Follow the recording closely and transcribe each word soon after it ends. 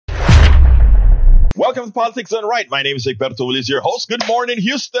Welcome to Politics Done Right. My name is Egberto Willies, your host. Good morning,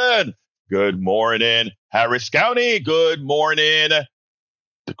 Houston. Good morning, Harris County. Good morning,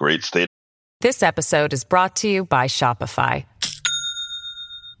 the great state. This episode is brought to you by Shopify.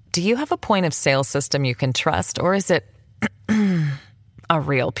 Do you have a point of sale system you can trust, or is it a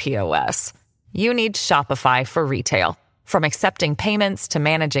real POS? You need Shopify for retail. From accepting payments to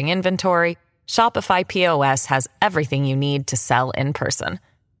managing inventory, Shopify POS has everything you need to sell in person.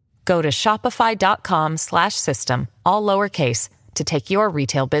 Go to shopify.com/system, all lowercase, to take your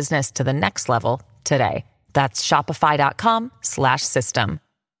retail business to the next level today. That's shopify.com/system.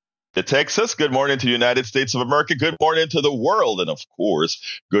 To Texas, good morning to the United States of America. Good morning to the world. And of course,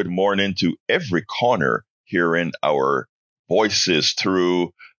 good morning to every corner hearing our voices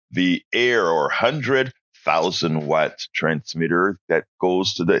through the air or 100,000 watt transmitter that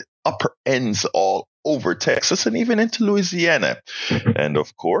goes to the upper ends all over Texas and even into Louisiana. And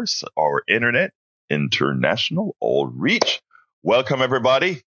of course, our internet, international, all reach. Welcome,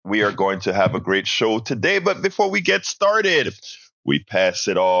 everybody. We are going to have a great show today. But before we get started, we pass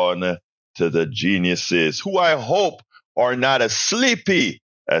it on to the geniuses who I hope are not as sleepy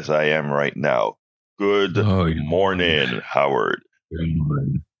as I am right now. Good morning, Howard. Good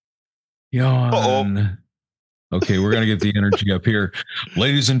morning. Yawn. Okay, we're going to get the energy up here.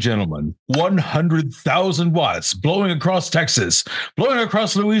 Ladies and gentlemen, 100,000 watts blowing across Texas, blowing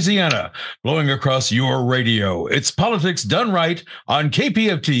across Louisiana, blowing across your radio. It's Politics Done Right on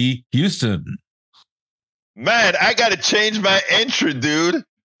KPFT Houston. Man, I got to change my entry, dude.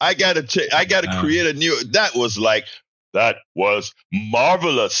 I got to create a new. That was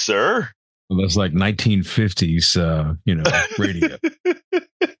marvelous, sir. Well, that's like 1950s, radio.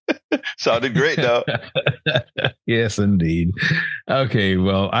 Sounded great, though. Yes, indeed. Okay,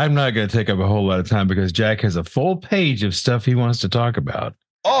 well, I'm not going to take up a whole lot of time because Jack has a full page of stuff he wants to talk about.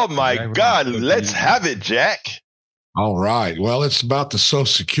 Oh, my God. Let's have it, Jack. All right. Well, it's about the Social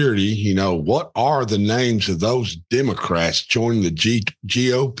Security. What are the names of those Democrats joining the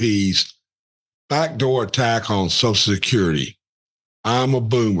GOP's backdoor attack on Social Security? I'm a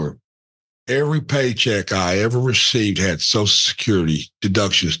boomer. Every paycheck I ever received had Social Security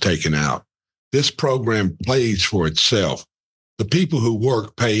deductions taken out. This program pays for itself. The people who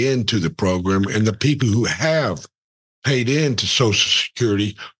work pay into the program, and the people who have paid into Social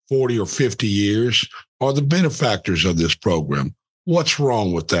Security 40 or 50 years are the benefactors of this program. What's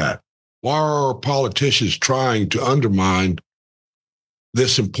wrong with that? Why are politicians trying to undermine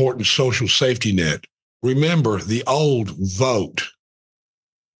this important social safety net? Remember the old vote.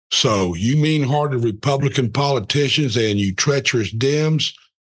 So you mean-hearted Republican politicians and you treacherous Dems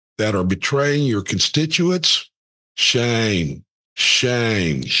that are betraying your constituents? Shame,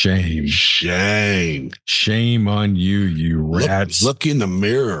 shame, shame, shame. Shame on you, you rats. Look in the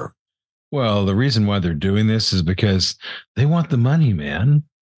mirror. Well, the reason why they're doing this is because they want the money, man.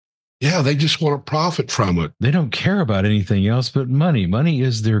 Yeah, they just want to profit from it. They don't care about anything else but money. Money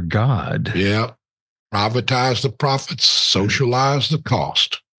is their god. Yeah. Privatize the profits, socialize the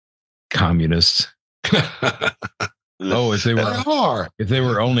cost. Communists. Oh, if they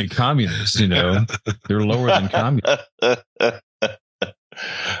were only communists, they're lower than communists.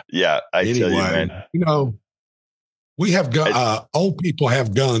 Yeah, anyway, tell you, man. We have old people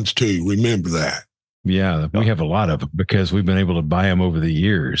have guns too. Remember that. Yeah, we have a lot of them because we've been able to buy them over the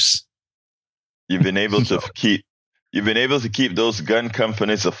years. You've been able to keep those gun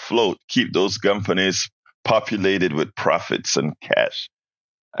companies afloat, keep those companies populated with profits and cash.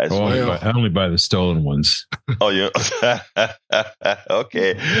 I only buy the stolen ones. Oh, yeah.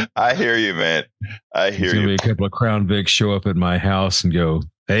 Okay. I hear you, man. I hear you. Be a couple of Crown Vics show up at my house and go,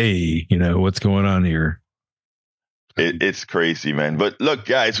 hey, what's going on here? It's crazy, man. But look,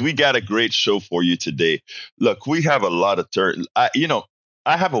 guys, we got a great show for you today. Look, we have a lot of I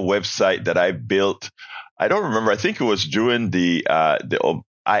have a website that I built. I don't remember. I think it was during I don't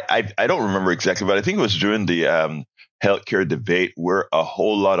remember exactly, but I think it was during the healthcare debate where a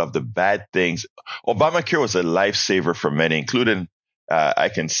whole lot of the bad things. Obamacare was a lifesaver for many, including I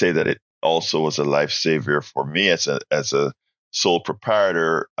can say that it also was a lifesaver for me as a sole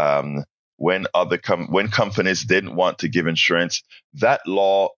proprietor. When companies didn't want to give insurance, that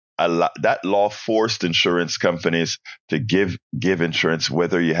law forced insurance companies to give insurance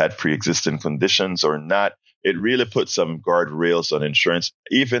whether you had pre-existing conditions or not. It really put some guardrails on insurance,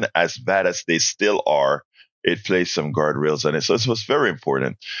 even as bad as they still are. It placed some guardrails on it. So this was very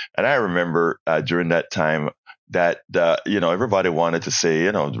important. And I remember during that time that, everybody wanted to say,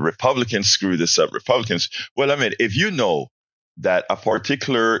 the Republicans screw this up. Republicans. Well, I mean, if you know that a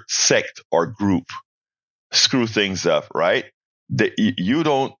particular sect or group screw things up, right? you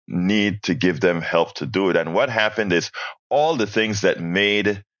don't need to give them help to do it. And what happened is all the things that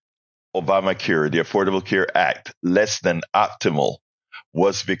made Obamacare, the Affordable Care Act, less than optimal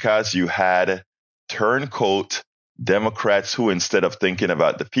was because you had turncoat Democrats who, instead of thinking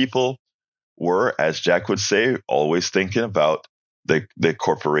about the people, were, as Jack would say, always thinking about the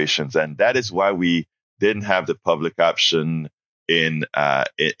corporations. And that is why we didn't have the public option inside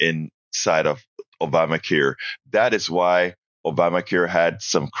of Obamacare. That is why Obamacare had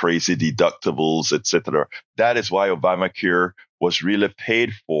some crazy deductibles, etc. That is why Obamacare was really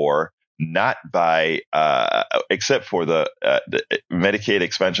paid for, not by, except for the Medicaid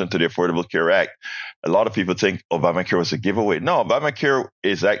expansion to the Affordable Care Act. A lot of people think Obamacare was a giveaway. No, Obamacare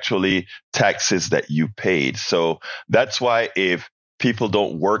is actually taxes that you paid. So that's why if people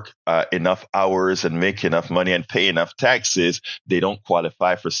don't work enough hours and make enough money and pay enough taxes, they don't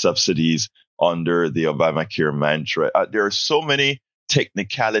qualify for subsidies under the Obamacare mantra. There are so many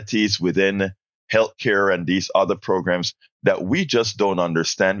technicalities within healthcare and these other programs that we just don't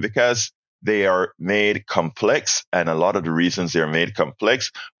understand because they are made complex. And a lot of the reasons they're made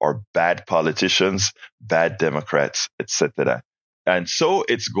complex are bad politicians, bad Democrats, etc. And so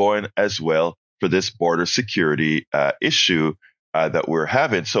it's going as well for this border security issue that we're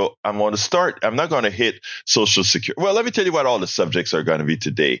having. So I'm going to start. I'm not going to hit Social Security. Well, let me tell you what all the subjects are going to be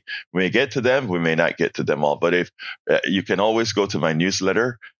today. We may get to them. We may not get to them all. But if you can always go to my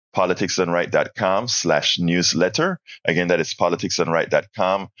newsletter, politicsdoneright.com/newsletter. Again, that is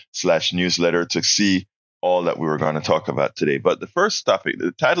politicsdoneright.com/newsletter to see all that we were going to talk about today. But the first topic,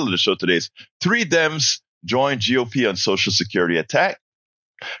 the title of the show today is 3 Dems join GOP on Social Security attack.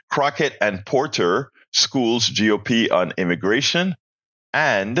 Crockett and Porter schools GOP on immigration.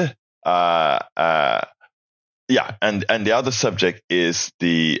 And the other subject is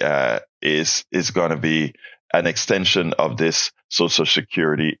is going to be an extension of this Social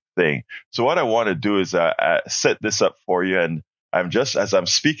Security thing. So what I want to do is set this up for you. And as I'm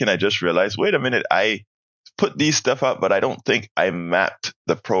speaking, I just realized, wait a minute, I put these stuff up, but I don't think I mapped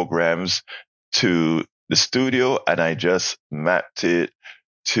the programs to the studio, and I just mapped it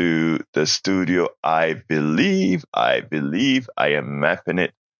to the studio. I believe I am mapping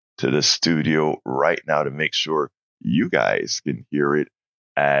it to the studio right now to make sure you guys can hear it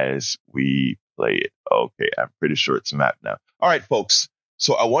as we play it. Okay, I'm pretty sure it's mapped now. All right, folks.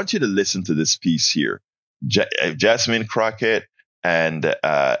 So I want you to listen to this piece here. Jasmine Crockett, and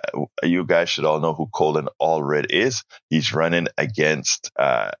you guys should all know who Colin Allred is. He's running against,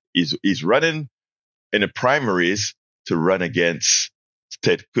 he's running in the primaries to run against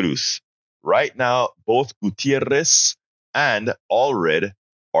Ted Cruz. Right now, both Gutierrez and Allred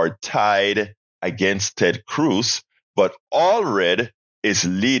are tied against Ted Cruz, but Allred is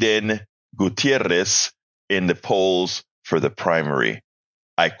leading Gutierrez in the polls for the primary.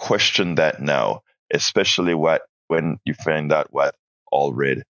 I question that now, especially when you find out what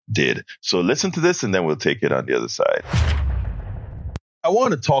Allred did. So listen to this, and then we'll take it on the other side. I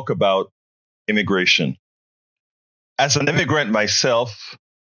want to talk about immigration. As an immigrant myself,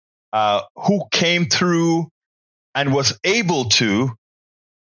 who came through and was able to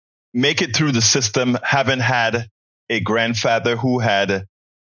make it through the system, having had a grandfather who had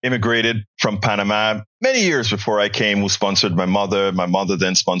immigrated from Panama many years before I came, who sponsored my mother. My mother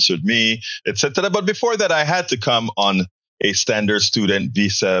then sponsored me, etc. But before that, I had to come on a standard student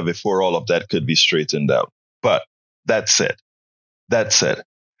visa before all of that could be straightened out. But that said,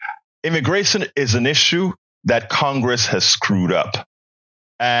 immigration is an issue that Congress has screwed up.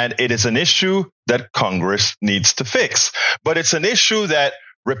 And it is an issue that Congress needs to fix. But it's an issue that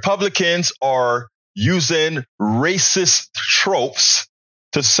Republicans are using racist tropes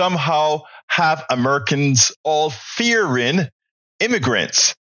to somehow have Americans all fearing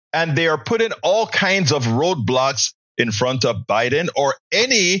immigrants. And they are putting all kinds of roadblocks in front of Biden or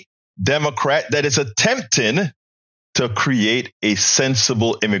any Democrat that is attempting to create a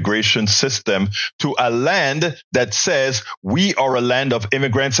sensible immigration system to a land that says we are a land of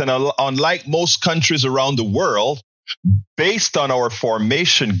immigrants. And unlike most countries around the world, based on our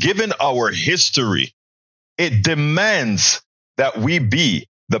formation, given our history, it demands that we be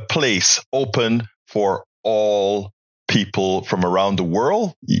the place open for all people from around the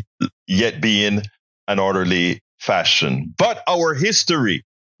world, yet be in an orderly fashion. But our history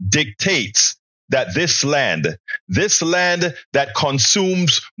dictates that this land that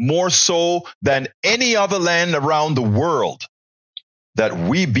consumes more so than any other land around the world, that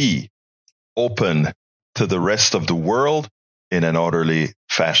we be open to the rest of the world in an orderly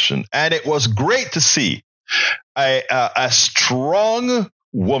fashion. And it was great to see a strong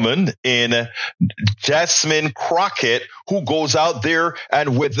woman in Jasmine Crockett, who goes out there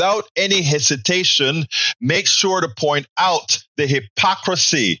and without any hesitation makes sure to point out the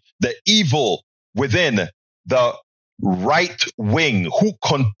hypocrisy, the evil within the right wing, who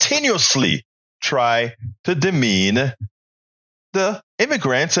continuously try to demean the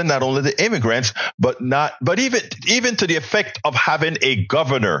immigrants, and not only the immigrants, but even to the effect of having a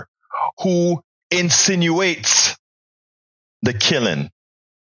governor who insinuates the killing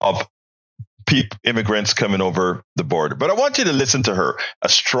of immigrants coming over the border. But I want you to listen to her, a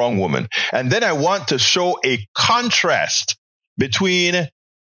strong woman. And then I want to show a contrast between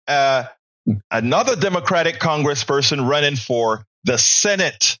another Democratic congressperson running for the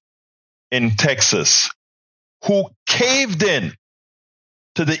Senate in Texas, who caved in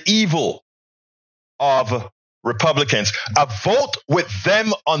to the evil of Republicans. A vote with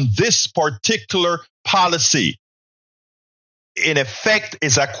them on this particular policy, in effect,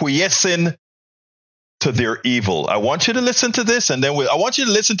 is acquiescing to their evil. I want you to listen to this, and then I want you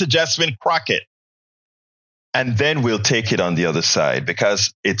to listen to Jasmine Crockett, and then we'll take it on the other side,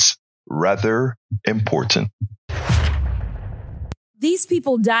 because it's rather important. These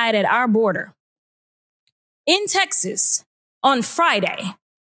people died at our border in Texas on Friday.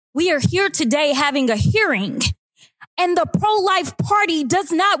 We are here today having a hearing, and the pro-life party does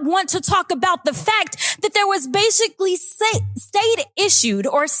not want to talk about the fact that there was basically state-issued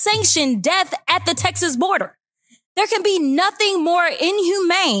or sanctioned death at the Texas border. There can be nothing more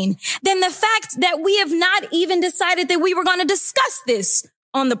inhumane than the fact that we have not even decided that we were going to discuss this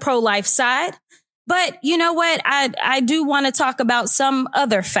on the pro-life side. But you know what? I do want to talk about some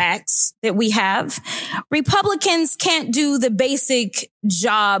other facts that we have. Republicans can't do the basic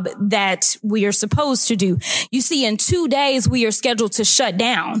job that we are supposed to do. You see, in 2 days, we are scheduled to shut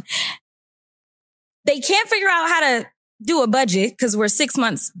down. They can't figure out how to do a budget because we're 6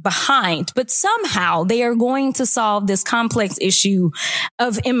 months behind, but somehow they are going to solve this complex issue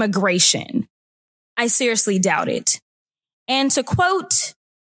of immigration. I seriously doubt it. And to quote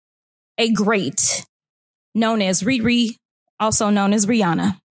a great known as Riri, also known as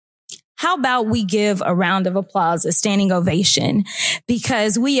Rihanna, how about we give a round of applause, a standing ovation,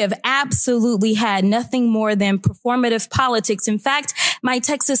 because we have absolutely had nothing more than performative politics. In fact, my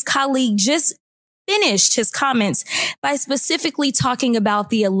Texas colleague just finished his comments by specifically talking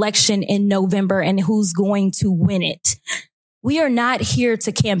about the election in November and who's going to win it. We are not here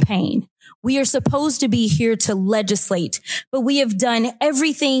to campaign. We are supposed to be here to legislate, but we have done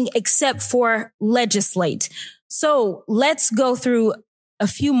everything except for legislate. So let's go through a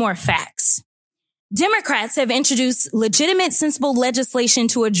few more facts. Democrats have introduced legitimate, sensible legislation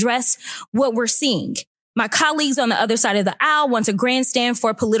to address what we're seeing. My colleagues on the other side of the aisle want to grandstand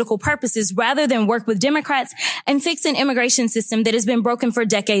for political purposes rather than work with Democrats and fix an immigration system that has been broken for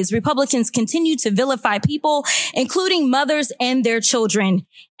decades. Republicans continue to vilify people, including mothers and their children.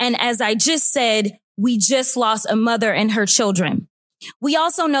 And as I just said, we just lost a mother and her children. We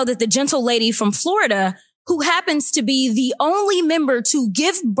also know that the gentle lady from Florida, who happens to be the only member to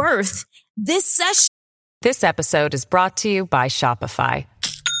give birth this session. This episode is brought to you by Shopify.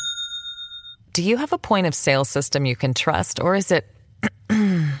 Do you have a point of sale system you can trust, or is it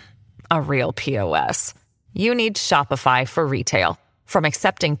a real POS? You need Shopify for retail. From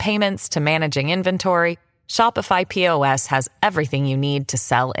accepting payments to managing inventory, Shopify POS has everything you need to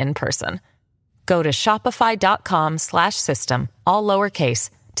sell in person. Go to shopify.com/system, all lowercase,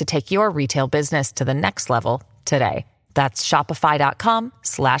 to take your retail business to the next level today. That's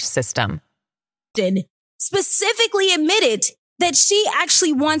shopify.com/system. Specifically admitted that she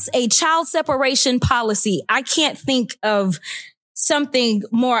actually wants a child separation policy. I can't think of something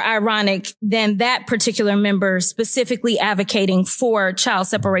more ironic than that particular member specifically advocating for child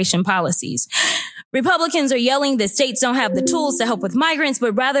separation policies. Republicans are yelling that states don't have the tools to help with migrants,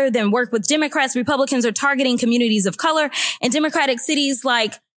 but rather than work with Democrats, Republicans are targeting communities of color in Democratic cities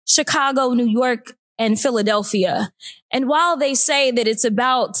like Chicago, New York, and Philadelphia. And while they say that it's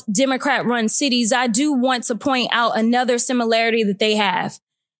about Democrat-run cities, I do want to point out another similarity that they have.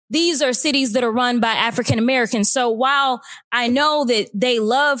 These are cities that are run by African Americans. So while I know that they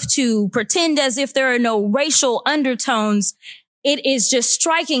love to pretend as if there are no racial undertones, it is just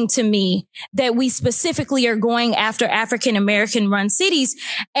striking to me that we specifically are going after African American run cities.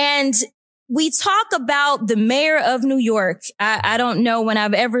 And we talk about the mayor of New York. I don't know when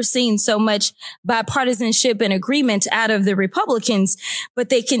I've ever seen so much bipartisanship and agreement out of the Republicans, but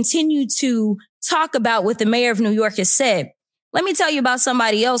they continue to talk about what the mayor of New York has said. Let me tell you about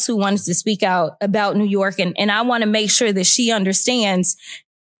somebody else who wants to speak out about New York. And I want to make sure that she understands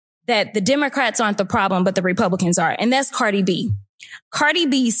that the Democrats aren't the problem, but the Republicans are. And that's Cardi B. Cardi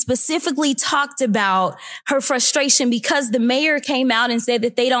B specifically talked about her frustration because the mayor came out and said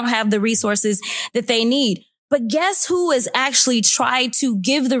that they don't have the resources that they need. But guess who has actually tried to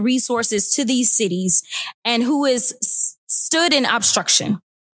give the resources to these cities and who has stood in obstruction?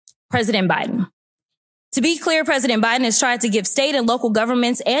 President Biden. To be clear, President Biden has tried to give state and local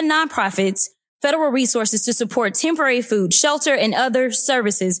governments and nonprofits federal resources to support temporary food, shelter, and other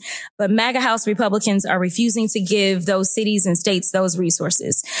services. But MAGA House Republicans are refusing to give those cities and states those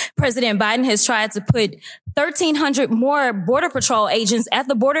resources. President Biden has tried to put 1,300 more Border Patrol agents at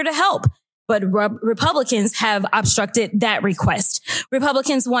the border to help. But Republicans have obstructed that request.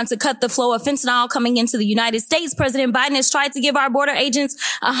 Republicans want to cut the flow of fentanyl coming into the United States. President Biden has tried to give our border agents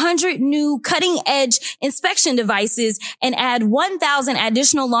 100 new cutting-edge inspection devices and add 1,000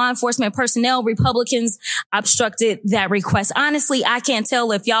 additional law enforcement personnel. Republicans obstructed that request. Honestly, I can't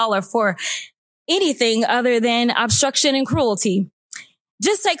tell if y'all are for anything other than obstruction and cruelty.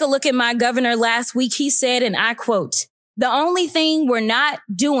 Just take a look at my governor last week. He said, and I quote, "The only thing we're not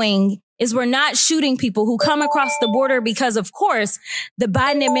doing is we're not shooting people who come across the border because, of course, the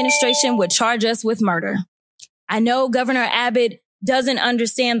Biden administration would charge us with murder." I know Governor Abbott doesn't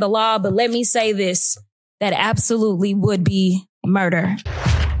understand the law, but let me say this, that absolutely would be murder.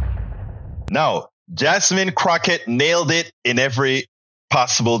 Now, Jasmine Crockett nailed it in every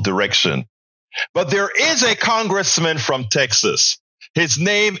possible direction. But there is a congressman from Texas. His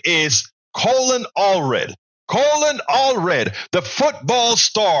name is Colin Allred. Colin Allred, the football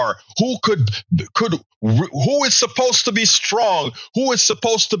star who who is supposed to be strong, who is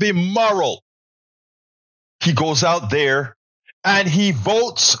supposed to be moral. He goes out there and he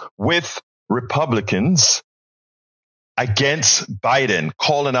votes with Republicans against Biden,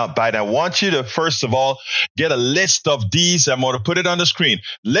 calling out Biden. I want you to, first of all, get a list of these. I'm going to put it on the screen.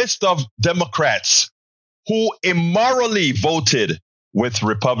 List of Democrats who immorally voted with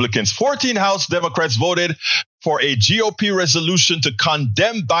Republicans. 14 House Democrats voted for a GOP resolution to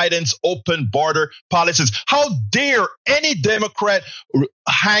condemn Biden's open border policies. How dare any Democrat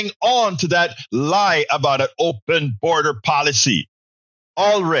hang on to that lie about an open border policy?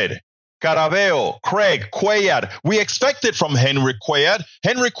 Allred, Caraveo, Craig, Cuellar. We expect it from Henry Cuellar.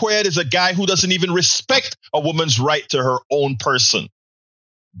 Henry Cuellar is a guy who doesn't even respect a woman's right to her own person.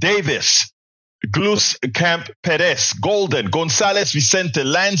 Davis, Gluskamp, Perez, Golden, Gonzalez, Vicente,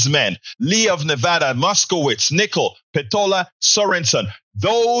 Landsman, Lee of Nevada, Moskowitz, Nickel, Petola, Sorensen.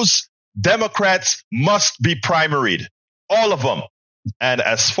 Those Democrats must be primaried. All of them. And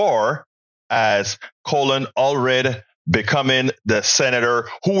as far as Colin Allred becoming the senator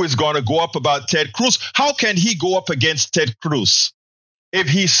who is going to go up about Ted Cruz, how can he go up against Ted Cruz if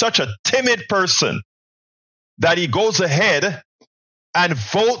he's such a timid person that he goes ahead and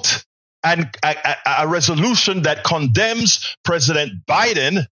vote and a resolution that condemns President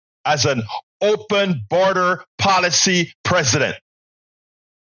Biden as an open border policy president?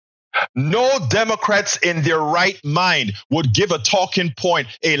 No Democrats in their right mind would give a talking point,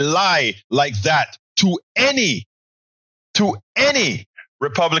 a lie like that to any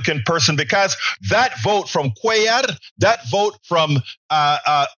Republican person, because that vote from Cuellar, that vote from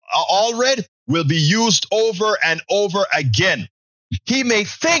Allred will be used over and over again. He may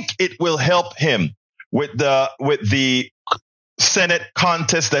think it will help him with the Senate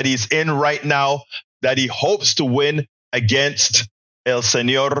contest that he's in right now, that he hopes to win against El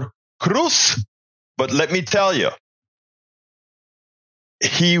Señor Cruz. But let me tell you,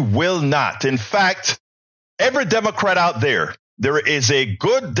 he will not. In fact, every Democrat out there is a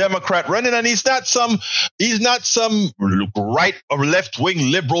good Democrat running, and he's not some right or left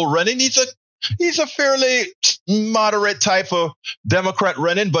wing liberal running. He's a fairly moderate type of Democrat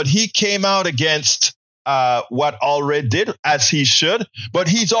running, but he came out against what Allred did, as he should. But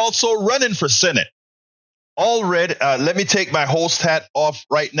he's also running for Senate. Allred, let me take my host hat off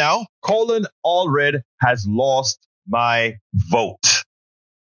right now. Colin Allred has lost my vote.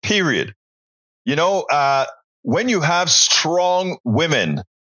 Period. You know, when you have strong women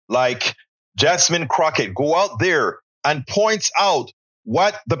like Jasmine Crockett go out there and points out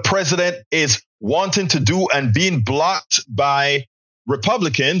what the president is wanting to do and being blocked by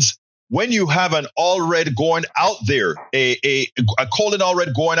Republicans, when you have an Allred going out there, a Colin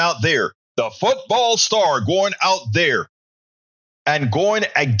Allred going out there, the football star going out there and going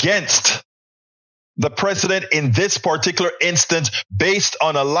against the president in this particular instance based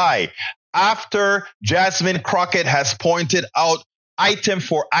on a lie, after Jasmine Crockett has pointed out item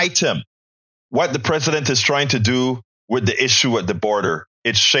for item what the president is trying to do with the issue at the border.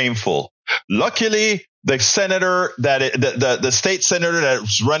 It's shameful. Luckily, the senator the state senator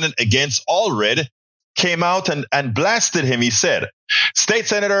that's running against Allred came out and blasted him. He said, State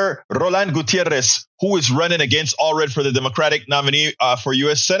Senator Roland Gutierrez, who is running against Allred for the Democratic nominee for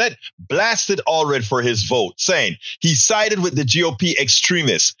U.S. Senate, blasted Allred for his vote, saying he sided with the GOP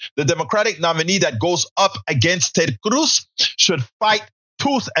extremists. The Democratic nominee that goes up against Ted Cruz should fight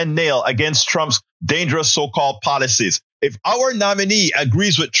tooth and nail against Trump's dangerous so-called policies. If our nominee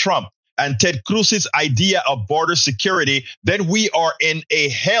agrees with Trump and Ted Cruz's idea of border security, then we are in a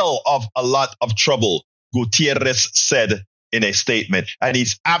hell of a lot of trouble, Gutierrez said in a statement. And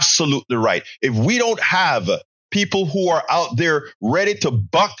he's absolutely right. If we don't have people who are out there ready to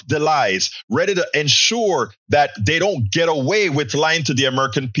buck the lies, ready to ensure that they don't get away with lying to the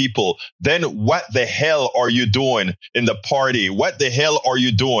American people, then what the hell are you doing in the party? What the hell are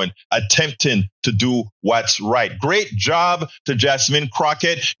you doing attempting to do what's right? Great job to Jasmine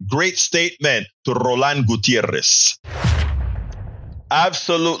Crockett. Great statement to Roland Gutierrez.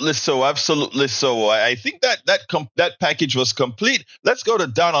 Absolutely so. Absolutely so. I think that package was complete. Let's go to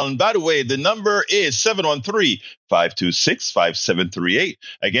Donald. And by the way, the number is 713-526-5738.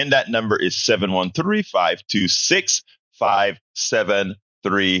 Again, that number is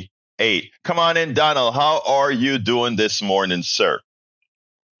 713-526-5738. Come on in, Donald. How are you doing this morning, sir?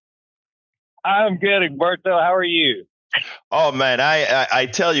 I'm good, Egberto. How are you? Oh, man, I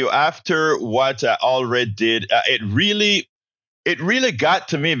tell you, after what Allred did, it really got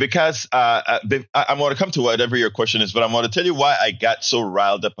to me because I'm going to come to whatever your question is, but I'm going to tell you why I got so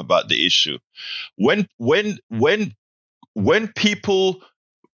riled up about the issue. When people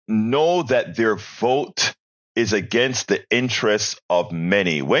know that their vote is against the interests of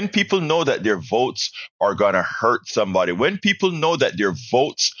many, when people know that their votes are going to hurt somebody, when people know that their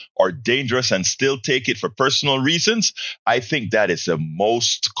votes are dangerous and still take it for personal reasons, I think that is the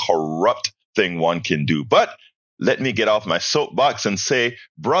most corrupt thing one can do. But let me get off my soapbox and say,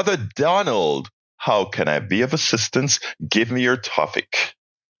 Brother Donald, how can I be of assistance? Give me your topic.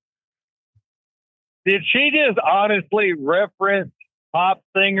 Did she just honestly reference pop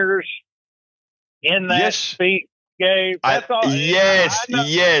singers in that speech? Gave? Yes.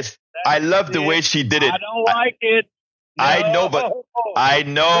 I love the way she did it. I don't like it. No.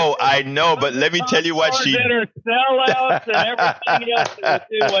 I know, but let me tell you what she... That are sellouts and everything else that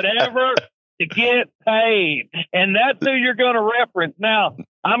do whatever to get paid. And that's who you're going to reference. Now,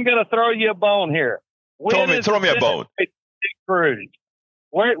 I'm going to throw you a bone here. Throw me a bone. Ted Cruz.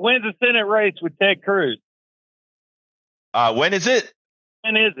 When's the Senate race with Ted Cruz? When is it?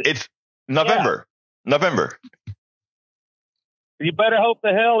 When is it? It's November. Yeah. November. You better hope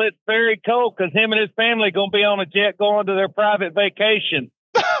the hell it's very cold because him and his family going to be on a jet going to their private vacation.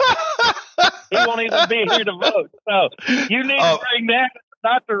 He won't even be here to vote. So you need to bring that,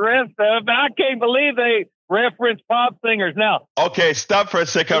 not the rest of it. I can't believe they reference pop singers now. Okay, stop for a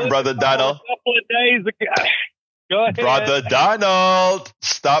second, Brother Donald. A couple of days ago. Go ahead. Brother Donald,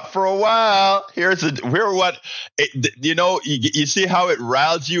 stop for a while. You see how it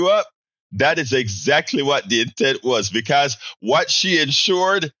riles you up? That is exactly what the intent was, because what she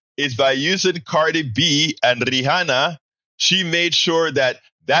ensured is by using Cardi B and Rihanna, she made sure that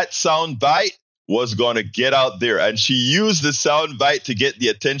sound bite was going to get out there. And she used the sound bite to get the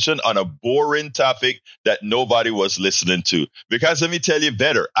attention on a boring topic that nobody was listening to. Because let me tell you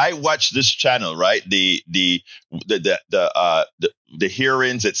better, I watch this channel, right? The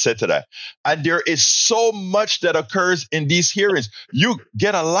hearings, etc. And there is so much that occurs in these hearings. You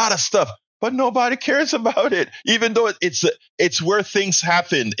get a lot of stuff, but nobody cares about it, even though it's where things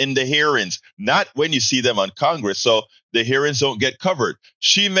happen in the hearings, not when you see them on Congress. So the hearings don't get covered.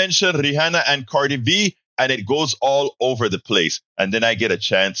 She mentioned Rihanna and Cardi B, and it goes all over the place. And then I get a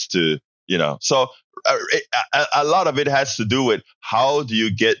chance to, so a lot of it has to do with how do you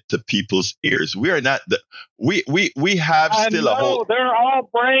get to people's ears. We are not we have still a whole. They're all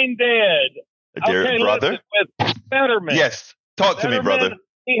brain dead. Dear brother. With Fetterman. Yes. Talk to me, brother.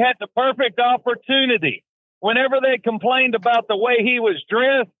 He had the perfect opportunity. Whenever they complained about the way he was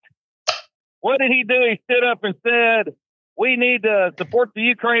dressed, what did he do? He stood up and said, we need to support the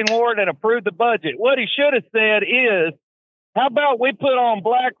Ukraine war and approve the budget. What he should have said is, how about we put on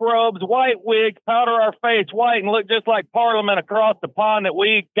black robes, white wigs, powder our face white, and look just like Parliament across the pond that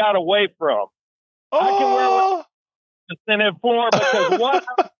we got away from. I can wear the Senate floor because what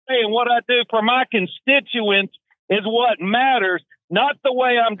I say and what I do for my constituents is what matters, not the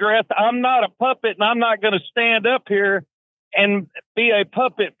way I'm dressed. I'm not a puppet, and I'm not going to stand up here and be a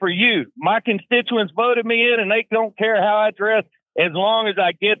puppet for you. My constituents voted me in, and they don't care how I dress as long as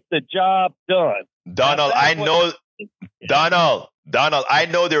I get the job done. Donald, I know Donald, I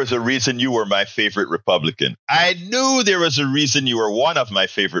know there was a reason you were my favorite Republican. I knew there was a reason you were one of my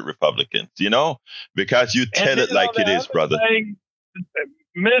favorite Republicans, because you tell it like it is, brother. Thing,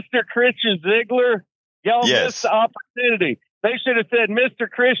 Mr. Christian Ziegler, y'all missed the opportunity. They should have said, Mr.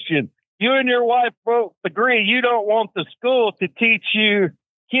 Christian, you and your wife both agree you don't want the school to teach you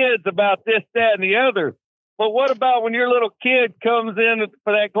kids about this, that, and the other. But what about when your little kid comes in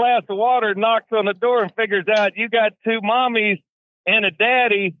for that glass of water, knocks on the door, and figures out you got two mommies and a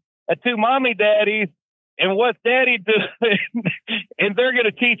daddy, two mommy daddies, and what's daddy doing? And they're going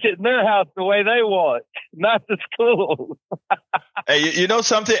to teach it in their house the way they want, not the school. Hey, you know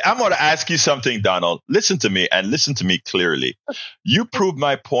something? I'm going to ask you something, Donald. Listen to me and listen to me clearly. You prove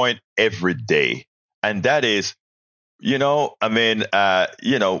my point every day. And that is, we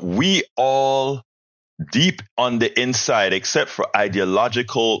all deep on the inside, except for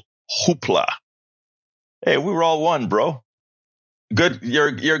ideological hoopla. Hey, we were all one, bro. Good, you're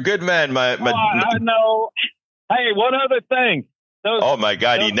a good man. I know. Hey, one other thing. Oh my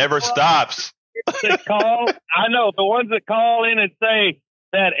God, he never stops. I know the ones that call in and say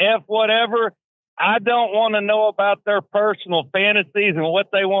that F whatever. I don't want to know about their personal fantasies and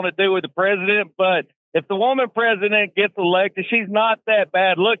what they want to do with the president, but if the woman president gets elected, she's not that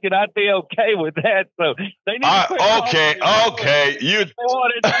bad looking. I'd be okay with that. So they need to okay. You,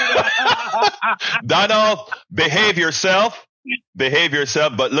 Donald, behave yourself.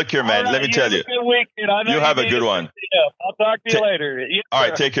 But look here, man. Right, let me tell you. You have a good one. I'll talk to you later. All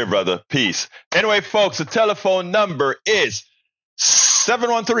right, take care, brother. Peace. Anyway, folks, the telephone number is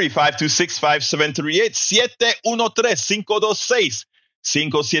 713-526-5738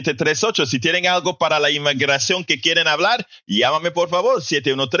 713-526-5738. Si tienen algo para la inmigración que quieren hablar, llámame por favor.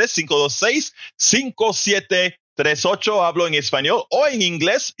 713-526-5738. Hablo en español o en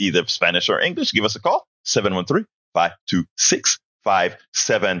inglés, either Spanish or English. Give us a call.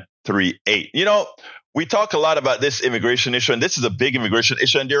 713-526-5738. We talk a lot about this immigration issue, and this is a big immigration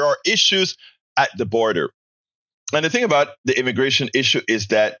issue, and there are issues at the border. And the thing about the immigration issue is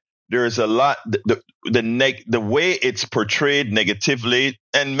that there is a lot, the way it's portrayed negatively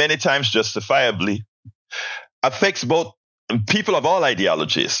and many times justifiably affects both people of all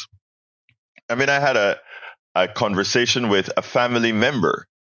ideologies. I mean, I had a conversation with a family member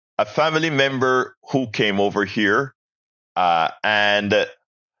who came over here, and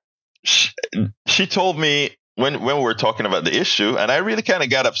she told me when we were talking about the issue, and I really kind of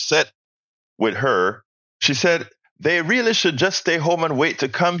got upset with her. She said they really should just stay home and wait to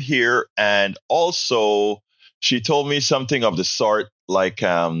come here. And also, she told me something of the sort like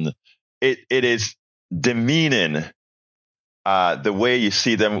it is demeaning the way you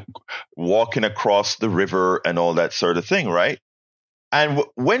see them walking across the river and all that sort of thing, right? And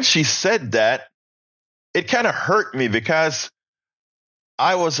when she said that, it kind of hurt me because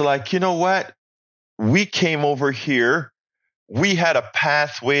I was like, you know what? We came over here. We had a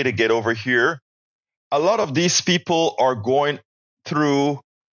pathway to get over here. A lot of these people are going through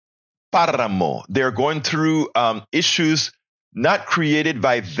páramo. They're going through issues not created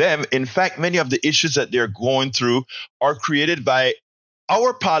by them. In fact, many of the issues that they're going through are created by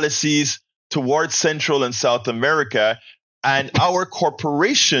our policies towards Central and South America and our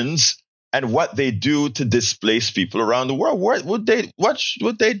corporations and what they do to displace people around the world. What would they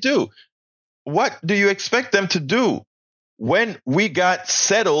do? What do you expect them to do? When we got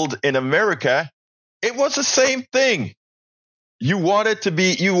settled in America, it was the same thing. You were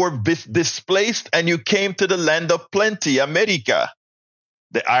displaced and you came to the land of plenty, America.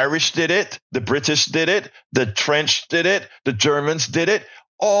 The Irish did it. The British did it. The French did it. The Germans did it.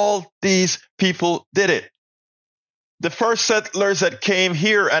 All these people did it. The first settlers that came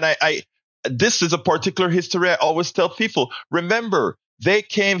here, and this is a particular history I always tell people. Remember, they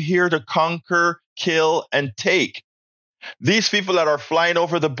came here to conquer, kill, and take. These people that are flying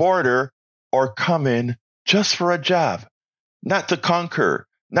over the border are coming just for a job, not to conquer,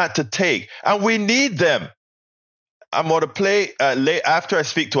 not to take. And we need them. I'm going to play, after I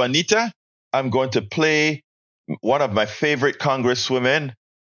speak to Anita, I'm going to play one of my favorite congresswomen,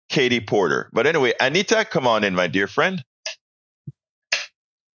 Crockett Porter. But anyway, Anita, come on in, my dear friend.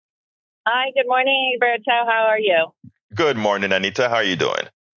 Hi, good morning, Berto. How are you? Good morning, Anita. How are you doing?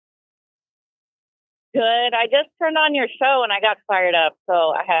 Good. I just turned on your show and I got fired up,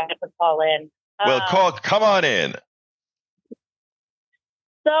 so I had to call in. Well, come on in.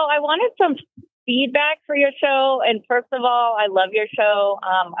 So I wanted some feedback for your show. And first of all, I love your show.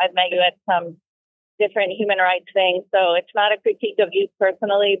 I've met you at some different human rights things, so it's not a critique of you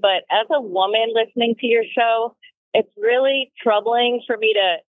personally. But as a woman listening to your show, it's really troubling for me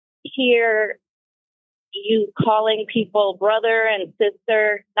to hear you calling people brother and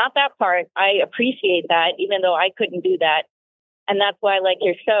sister. Not that part. I appreciate that, even though I couldn't do that. And that's why I like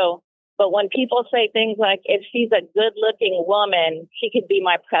your show. But when people say things like, if she's a good looking woman, she could be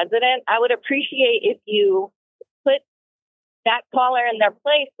my president, I would appreciate if you put that caller in their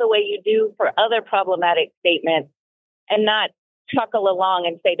place the way you do for other problematic statements and not chuckle along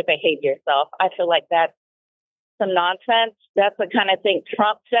and say to behave yourself. I feel like that's some nonsense. That's the kind of thing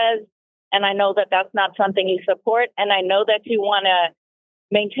Trump says. And I know that that's not something you support. And I know that you want to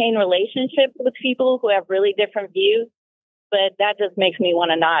maintain relationships with people who have really different views. But that just makes me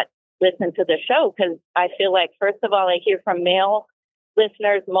want to not listen to the show, because I feel like, first of all, I hear from male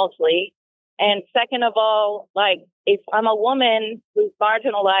listeners mostly. And second of all, like, if I'm a woman who's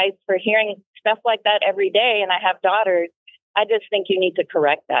marginalized for hearing stuff like that every day and I have daughters, I just think you need to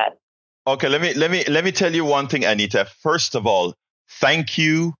correct that. Okay, let me tell you one thing, Anita. First of all, thank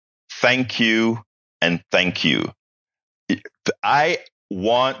you, and thank you. I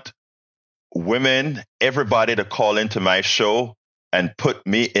want women, everybody, to call into my show and put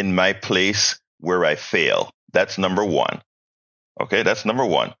me in my place where I fail. That's number one. Okay, that's number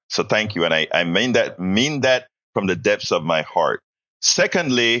one. So thank you. And I mean that from the depths of my heart.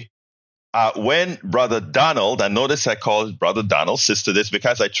 Secondly, when Brother Donald, I notice I call Brother Donald sister this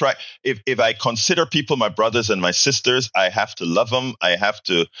because I try, if I consider people my brothers and my sisters, I have to love them. I have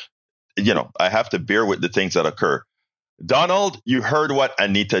to, I have to bear with the things that occur. Donald, you heard what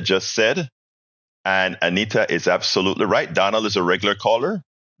Anita just said. And Anita is absolutely right. Donald is a regular caller.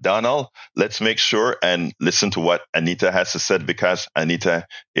 Donald, let's make sure and listen to what Anita has to say, because Anita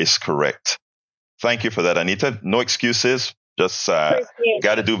is correct. Thank you for that, Anita. No excuses. Just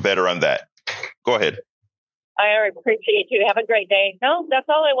got to do better on that. Go ahead. I appreciate you. Have a great day. No, that's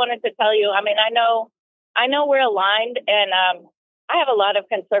all I wanted to tell you. I mean, I know we're aligned, and I have a lot of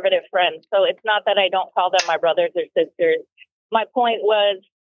conservative friends. So it's not that I don't call them my brothers or sisters. My point was,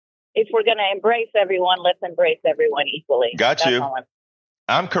 if we're going to embrace everyone, let's embrace everyone equally. Got you.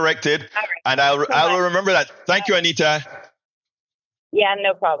 I'm corrected. Right. And I'll remember that. Thank you, Anita. Yeah,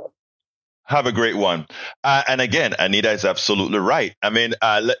 no problem. Have a great one. And again, Anita is absolutely right. I mean,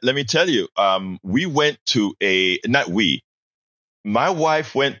 let me tell you, we went to my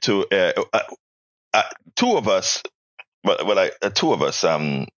wife went to two of us,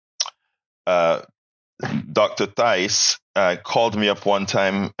 Dr. Theis called me up one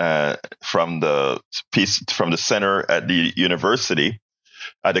time from the center at the university,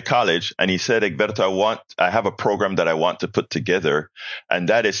 at the college, and he said, Egberto, I have a program that I want to put together, and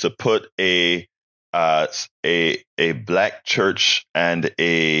that is to put a black church and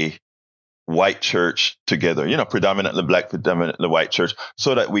a white church together, predominantly black, predominantly white church,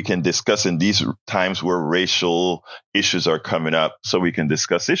 so that we can discuss in these times where racial issues are coming up, so we can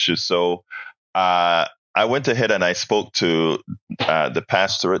discuss issues. So I went ahead and I spoke to the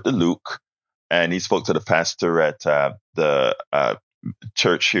pastor at the Luke, and he spoke to the pastor at the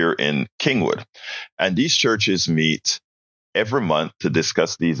church here in Kingwood. And these churches meet every month to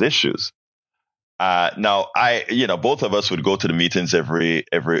discuss these issues. Now, both of us would go to the meetings every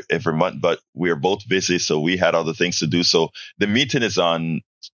month, but we're both busy, so we had other things to do. So the meeting is on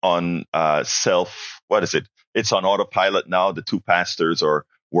It's on autopilot now. The two pastors are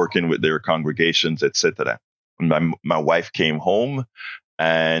working with their congregations, etc. My wife came home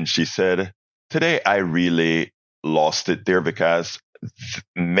and she said, today I really lost it there because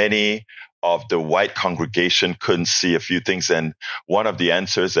many of the white congregation couldn't see a few things. And one of the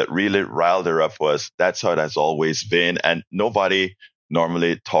answers that really riled her up was, that's how it has always been. And nobody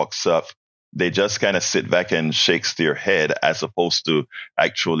normally talks up. They just kind of sit back and shakes their head as opposed to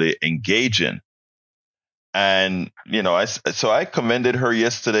actually engaging. And, so I commended her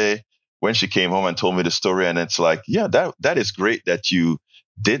yesterday when she came home and told me the story. And it's like, yeah, that is great that you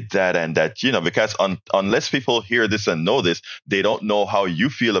did that. And that, because unless people hear this and know this, they don't know how you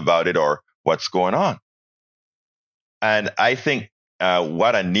feel about it or what's going on. And I think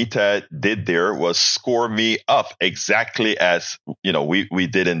what Anita did there was score me up exactly as, we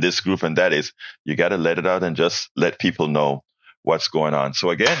did in this group. And that is, you got to let it out and just let people know what's going on. So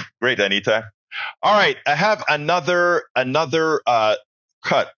again, great, Anita. All right. I have another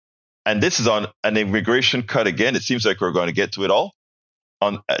cut, and this is on an immigration cut again. It seems like we're going to get to it all.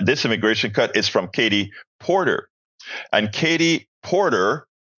 On this immigration cut is from Katie Porter, and Katie Porter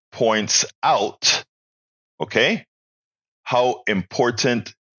points out, how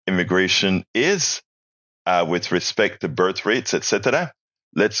important immigration is with respect to birth rates, etc.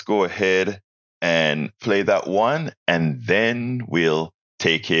 Let's go ahead and play that one, and then we'll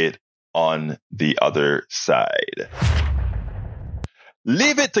take it on the other side.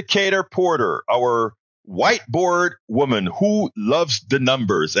 Leave it to Katie Porter, our whiteboard woman who loves the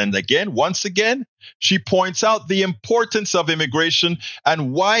numbers. And again, once again, she points out the importance of immigration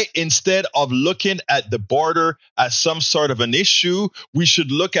and why instead of looking at the border as some sort of an issue, we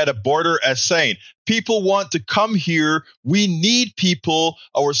should look at a border as saying, people want to come here. We need people.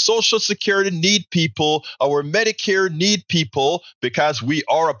 Our Social Security need people. Our Medicare need people because we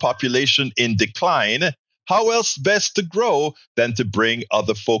are a population in decline. How else best to grow than to bring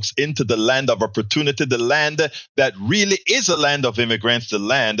other folks into the land of opportunity, the land that really is a land of immigrants, the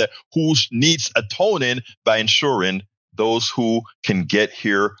land who needs atoning by ensuring those who can get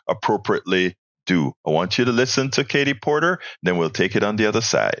here appropriately do. I want you to listen to Katie Porter, then we'll take it on the other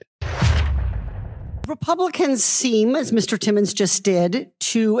side. Republicans seem, as Mr. Timmons just did,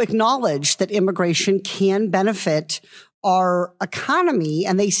 to acknowledge that immigration can benefit our economy,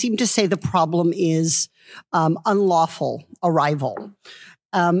 and they seem to say the problem is unlawful arrival.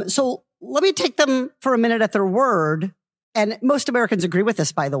 So let me take them for a minute at their word. And most Americans agree with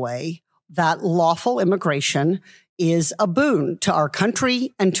this, by the way, that lawful immigration is a boon to our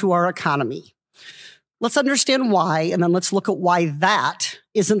country and to our economy. Let's understand why, and then let's look at why that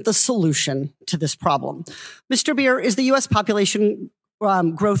isn't the solution to this problem. Mr. Beer, is the U.S. population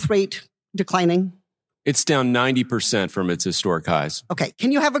growth rate declining? It's down 90% from its historic highs. Okay.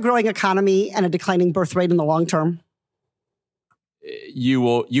 Can you have a growing economy and a declining birth rate in the long term?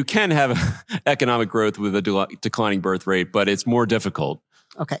 You can have economic growth with a declining birth rate, but it's more difficult.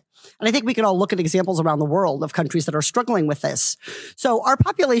 Okay. And I think we can all look at examples around the world of countries that are struggling with this. So our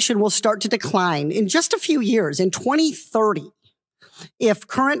population will start to decline in just a few years, in 2030, if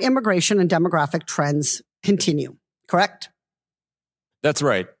current immigration and demographic trends continue, correct? That's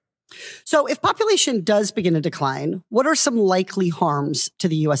right. So if population does begin to decline, what are some likely harms to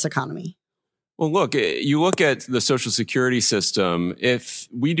the U.S. economy? Well, look, you look at the Social Security system. If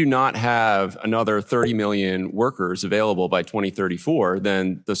we do not have another 30 million workers available by 2034,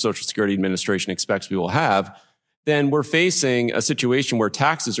 then the Social Security Administration expects we will have, then we're facing a situation where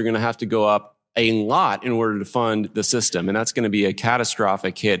taxes are going to have to go up a lot in order to fund the system. And that's going to be a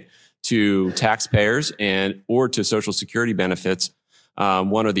catastrophic hit to taxpayers or to Social Security benefits.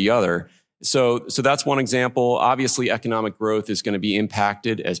 One or the other. So that's one example. Obviously, economic growth is going to be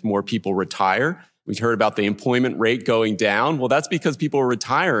impacted as more people retire. We've heard about the employment rate going down. Well, that's because people are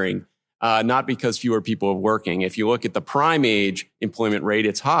retiring, not because fewer people are working. If you look at the prime age employment rate,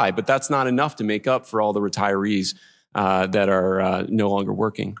 it's high, but that's not enough to make up for all the retirees that are no longer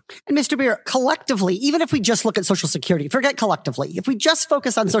working. And Mr. Beer, collectively, even if we just look at Social Security, forget collectively, if we just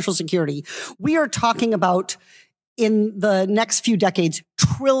focus on Social Security, we are talking about in the next few decades,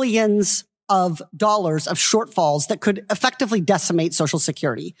 trillions of dollars of shortfalls that could effectively decimate Social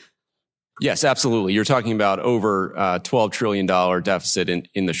Security. Yes, absolutely. You're talking about over $12 trillion deficit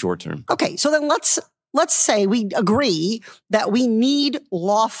in the short term. Okay, so then let's say we agree that we need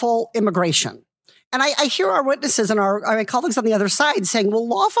lawful immigration. And I hear our witnesses and our colleagues on the other side saying, well,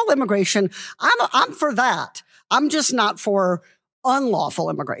 lawful immigration, I'm for that. I'm just not for unlawful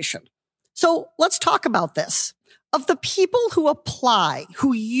immigration. So let's talk about this. Of the people who apply,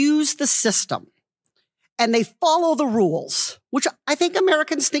 who use the system, and they follow the rules, which I think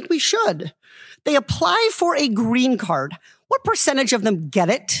Americans think we should, they apply for a green card. What percentage of them get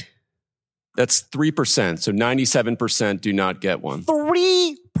it? That's 3%. So 97% do not get one.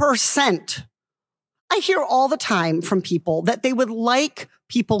 3%. I hear all the time from people that they would like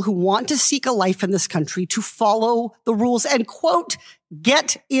people who want to seek a life in this country to follow the rules and, quote,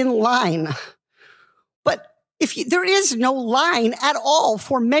 get in line. But there is no line at all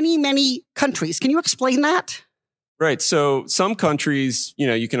for many, many countries. Can you explain that? Right. So some countries,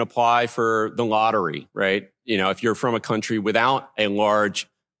 you can apply for the lottery, right? If you're from a country without a large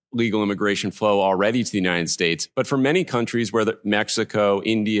legal immigration flow already to the United States. But for many countries, where Mexico,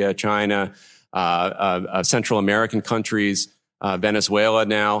 India, China, Central American countries, Venezuela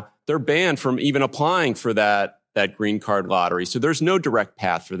now, they're banned from even applying for that green card lottery. So there's no direct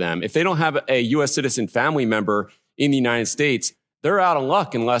path for them. If they don't have a U.S. citizen family member in the United States, they're out of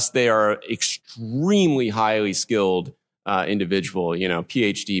luck unless they are extremely highly skilled individual,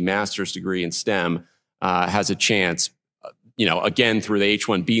 PhD, master's degree in STEM, has a chance, again, through the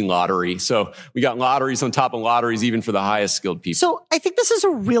H-1B lottery. So we got lotteries on top of lotteries, even for the highest skilled people. So I think this is a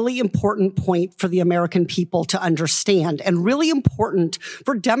really important point for the American people to understand, and really important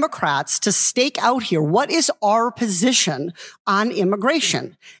for Democrats to stake out here. What is our position on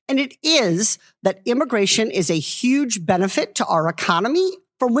immigration? And it is that immigration is a huge benefit to our economy,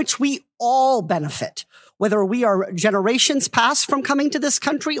 from which we all benefit. whether we are generations past from coming to this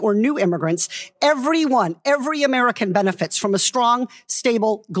country or new immigrants, every American benefits from a strong,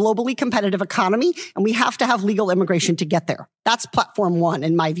 stable, globally competitive economy, and we have to have legal immigration to get there. That's platform one,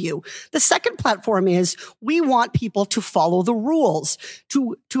 in my view. The second platform is we want people to follow the rules,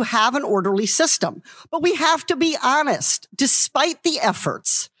 to have an orderly system. But we have to be honest, despite the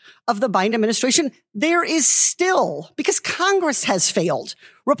efforts of the Biden administration, there is still, because Congress has failed,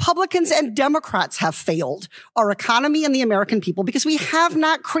 Republicans and Democrats have failed our economy and the American people because we have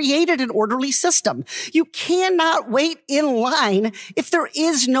not created an orderly system. You cannot wait in line if there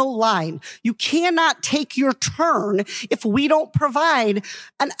is no line. You cannot take your turn if we don't provide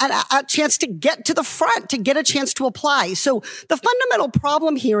a chance to get to the front, to get a chance to apply. So the fundamental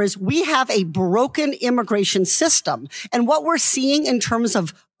problem here is we have a broken immigration system. And what we're seeing in terms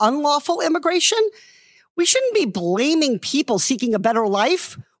of unlawful immigration, we shouldn't be blaming people seeking a better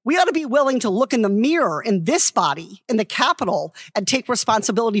life. We ought to be willing to look in the mirror in this body, in the Capitol, and take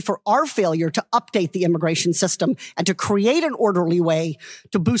responsibility for our failure to update the immigration system and to create an orderly way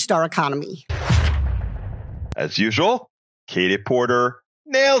to boost our economy. As usual, Katie Porter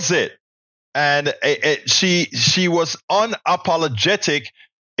nails it. And she was unapologetic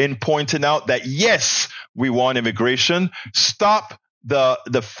in pointing out that, yes, we want immigration. Stop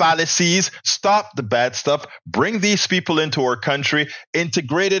the fallacies, stop the bad stuff, bring these people into our country,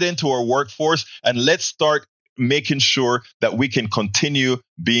 integrate it into our workforce, and let's start making sure that we can continue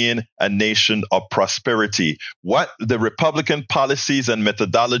being a nation of prosperity. What the Republican policies and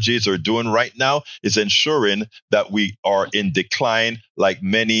methodologies are doing right now is ensuring that we are in decline like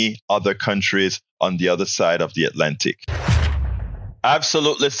many other countries on the other side of the Atlantic.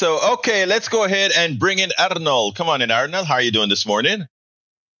 Absolutely. So, okay, let's go ahead and bring in Arnold. Come on in, Arnold. How are you doing this morning?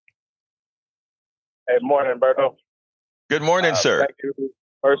 Hey, morning, Berto. Good morning, sir. Thank you,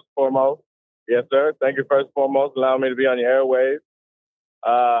 first and foremost. Yes, sir. Thank you, first and foremost, allowing me to be on your airwaves.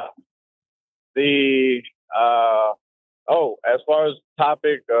 As far as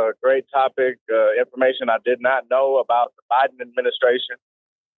topic, great topic, information I did not know about the Biden administration,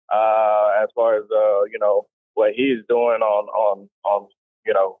 as far as, what he's doing on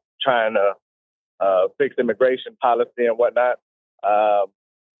trying to fix immigration policy and whatnot.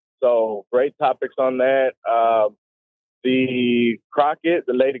 So great topics on that. The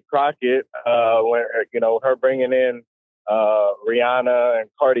lady Crockett, her bringing in Rihanna and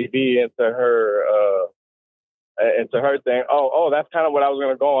Cardi B into her thing. Oh, that's kind of what I was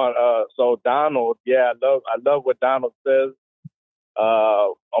going to go on. So Donald, I love what Donald says.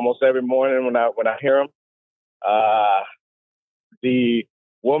 Almost every morning when I hear him. The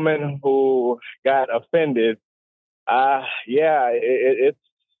woman who got offended, it's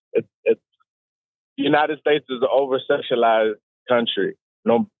the United States is an over-sexualized country.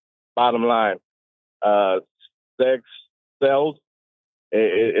 No, bottom line, sex sells.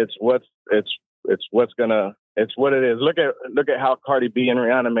 It's what it is. Look at how Cardi B and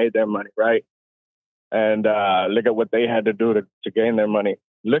Rihanna made their money, right? And look at what they had to do to gain their money.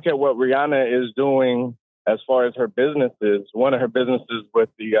 Look at what Rihanna is doing as far as her businesses. One of her businesses with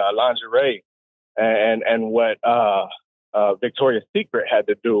the lingerie, and what Victoria's Secret had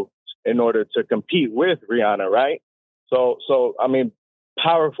to do in order to compete with Rihanna, right? So I mean,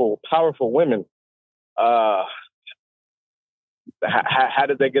 powerful women. How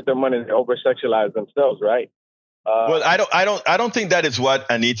did they get their money to over-sexualize themselves, right? Well, I don't think that is what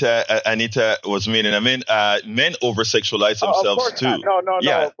Anita was meaning. I mean, men over-sexualize themselves too. No,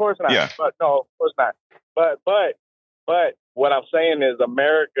 of course not. Yeah. But no, of course not. But what I'm saying is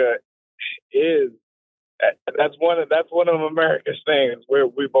America is. That's one of America's things where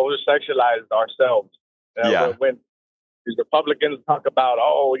we've over-sexualized ourselves. When these Republicans talk about,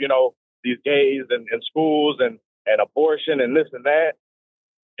 these gays and schools and abortion and this and that,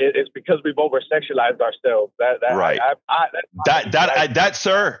 it's because we've over-sexualized ourselves. Right.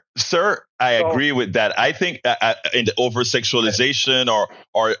 Sir, I agree with that. I think in the over-sexualization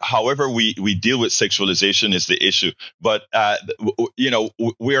or however we deal with sexualization is the issue. But,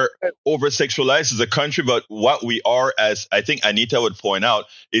 we're over-sexualized as a country, but what we are, as I think Anita would point out,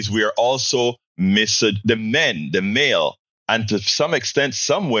 is we are also the male, and to some extent,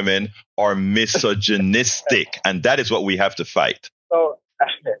 some women are misogynistic, and that is what we have to fight. So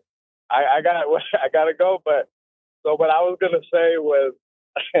I gotta go, but so what I was gonna say was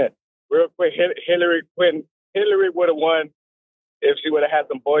real quick, Hillary would have won if she would have had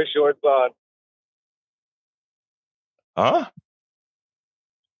some boy shorts on. Huh?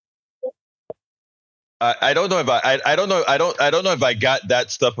 I don't know if I don't know if I got that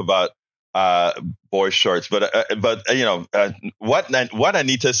stuff about boy shorts. But what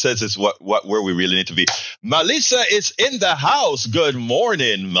Anita says is where we really need to be. Melissa is in the house. Good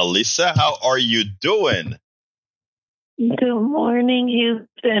morning, Melissa. How are you doing? Good morning,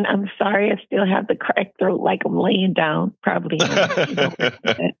 Houston. I'm sorry I still have the cracked throat like I'm laying down. Probably. Good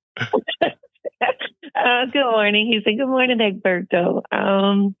morning, Houston. Good morning, Egberto.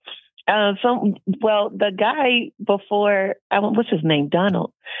 The guy before, what's his name?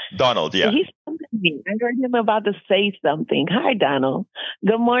 Donald. Donald, yeah. He's me. I heard him about to say something. Hi, Donald.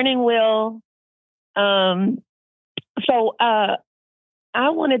 Good morning, Will. I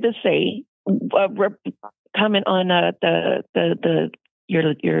wanted to say, comment on your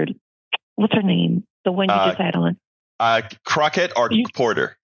what's her name? The one you just had on. Crockett or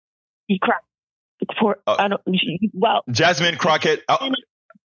Porter? Jasmine Crockett.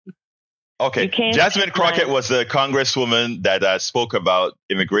 Okay, Jasmine Crockett was the congresswoman that spoke about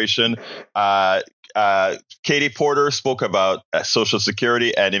immigration. Katie Porter spoke about Social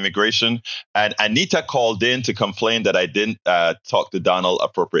Security and immigration, and Anita called in to complain that I didn't talk to Donald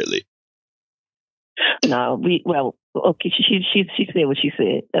appropriately. No, okay. She said what she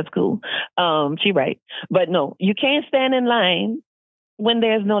said. That's cool. She right, but no, you can't stand in line when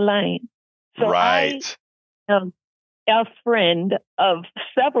there's no line. So right. I am a friend of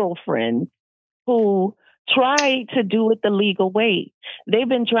several friends who try to do it the legal way. They've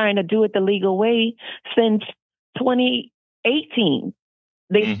been trying to do it the legal way since 2018.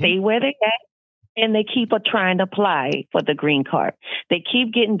 They stay where they're at, and they keep trying to apply for the green card. They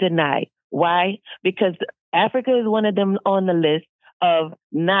keep getting denied. Why? Because Africa is one of them on the list of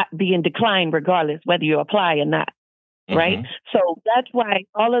not being declined regardless whether you apply or not. Right. So that's why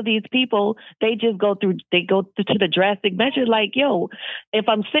all of these people, they go to the drastic measures like, yo, if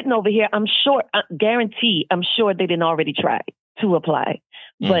I'm sitting over here, I'm sure they didn't already try to apply.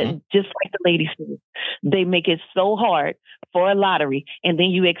 But just like the lady said, they make it so hard for a lottery. And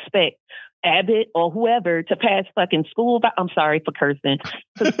then you expect Abbott or whoever to pass fucking I'm sorry for cursing,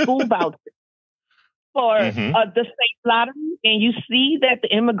 to school voucher for the state lottery. And you see that the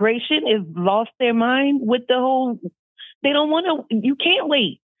immigration is lost their mind with the whole. They don't want to. You can't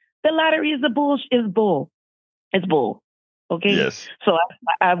wait. The lottery is bull. It's bull. Okay. Yes. So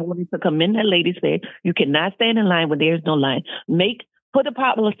I wanted to commend that lady. Said you cannot stand in line when there's no line. Put a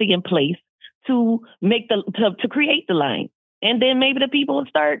policy in place to to create the line, and then maybe the people will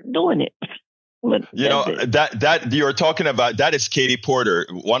start doing it. That you're talking about, that is Katie Porter,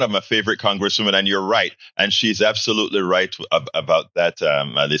 one of my favorite congresswomen, and you're right, and she's absolutely right about that,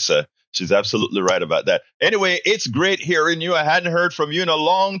 Melissa. She's absolutely right about that. Anyway, it's great hearing you. I hadn't heard from you in a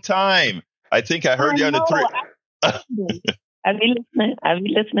long time. I think I heard you on the three. I've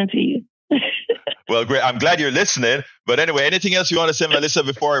been listening to you. Well, great. I'm glad you're listening. But anyway, anything else you want to say, Melissa,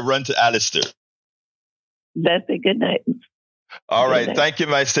 before I run to Alistair? That's a good night. All right. Thank you,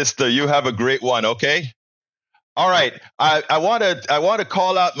 my sister. You have a great one. Okay. All right. I want to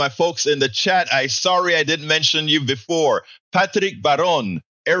call out my folks in the chat. Sorry I didn't mention you before. Patrick Baron,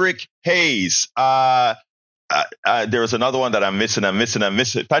 Eric Hayes. There was another one that I'm missing.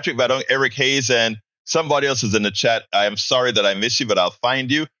 Patrick Baron, Eric Hayes, and somebody else is in the chat. I am sorry that I miss you, but I'll find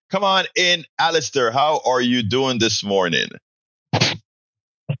you. Come on in, Alistair. How are you doing this morning?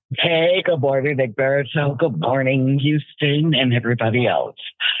 Hey, good morning, Egberto. Good morning, Houston, and everybody else.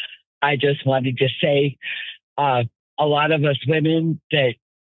 I just wanted to say, a lot of us women that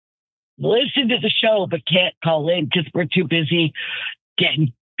listen to the show but can't call in because we're too busy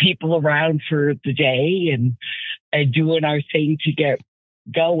getting people around for the day and doing our thing to get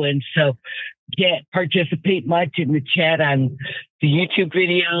going. So can't participate much in the chat on the YouTube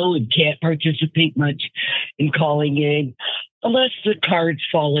video and can't participate much in calling in unless the cards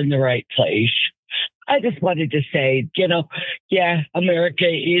fall in the right place. I just wanted to say, America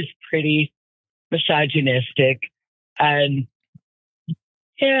is pretty misogynistic, and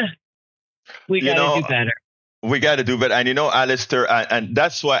we got to do better. We got to do better. And Alistair, and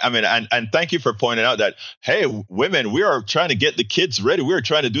that's why, and thank you for pointing out that, hey, women, we are trying to get the kids ready. We're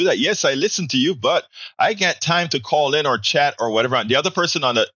trying to do that. Yes, I listen to you, but I get time to call in or chat or whatever. The other person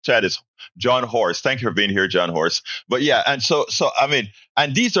on the chat is John Horst. Thank you for being here, John Horst. But yeah, and so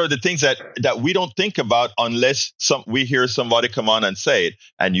and these are the things that we don't think about unless we hear somebody come on and say it,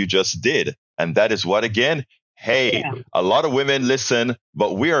 and you just did. And that is what, again? Hey, a lot of women listen,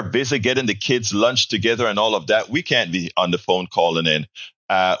 but we are busy getting the kids lunch together and all of that. We can't be on the phone calling in,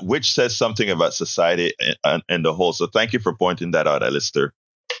 which says something about society in the whole. So thank you for pointing that out, Alistair.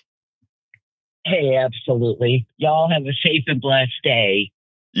 Hey, absolutely. Y'all have a safe and blessed day.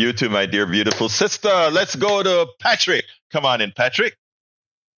 You too, my dear, beautiful sister. Let's go to Patrick. Come on in, Patrick.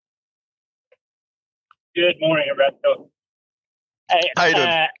 Good morning, Ernesto. How you doing?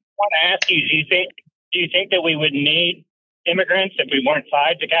 I want to ask you, do you think that we would need immigrants if we weren't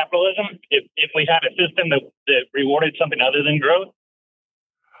tied to capitalism? If we had a system that rewarded something other than growth?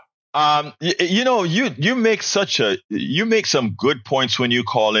 You make some good points when you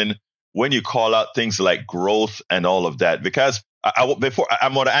call out things like growth and all of that, because I'm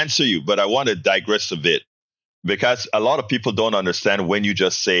going to answer you, but I want to digress a bit, because a lot of people don't understand when you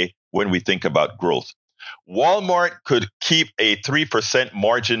just say, when we think about growth. Walmart could keep a 3%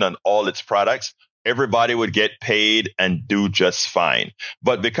 margin on all its products. Everybody would get paid and do just fine.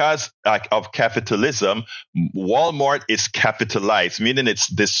 But because of capitalism, Walmart is capitalized, meaning it's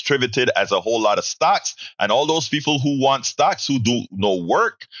distributed as a whole lot of stocks. And all those people who want stocks, who do no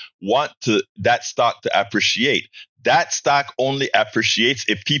work, want that stock to appreciate. That stock only appreciates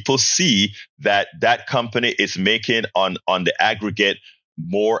if people see that company is making on the aggregate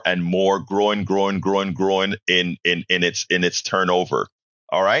more and more, growing in its turnover.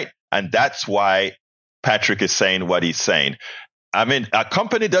 All right. And that's why Patrick is saying what he's saying. I mean, a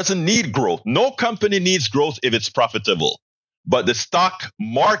company doesn't need growth. No company needs growth if it's profitable. But the stock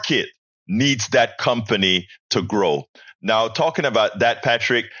market needs that company to grow. Now, talking about that,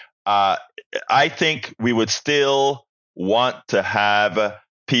 Patrick, I think we would still want to have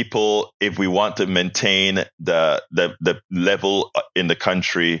people, if we want to maintain the level in the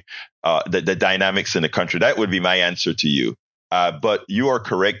country, the dynamics in the country. That would be my answer to you. But you are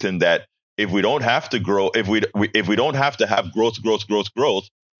correct in that if we don't have to grow, if we don't have to have growth,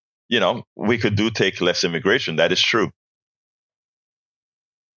 we could take less immigration. That is true.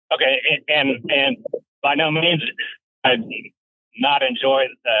 Okay, and by no means I not enjoy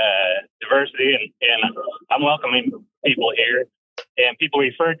diversity, and I'm welcoming people here. And people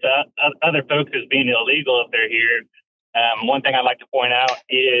refer to other folks as being illegal if they're here. One thing I'd like to point out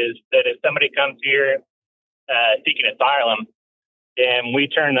is that if somebody comes here seeking asylum, and we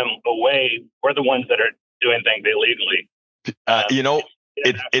turn them away, we're the ones that are doing things illegally.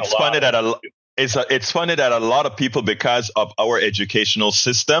 It's funny that a lot of people, because of our educational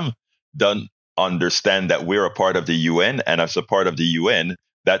system, don't understand that we're a part of the UN, and as a part of the UN,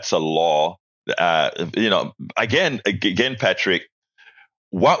 that's a law. Again, Patrick,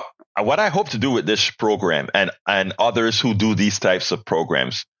 what I hope to do with this program and others who do these types of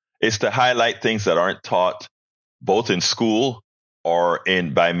programs is to highlight things that aren't taught both in school or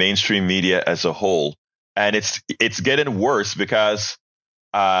by mainstream media as a whole. And it's getting worse because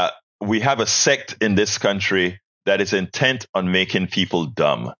we have a sect in this country that is intent on making people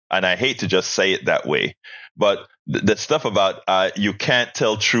dumb. And I hate to just say it that way, but the stuff about you can't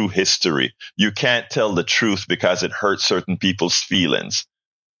tell true history. You can't tell the truth because it hurts certain people's feelings.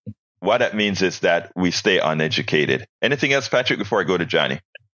 What that means is that we stay uneducated. Anything else, Patrick, before I go to Johnny?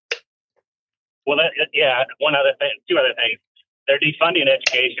 Well, two other things. They're defunding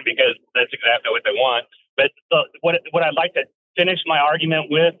education because that's exactly what they want. But what I'd like to finish my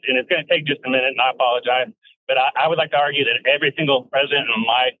argument with, and it's going to take just a minute, and I apologize, but I would like to argue that every single president in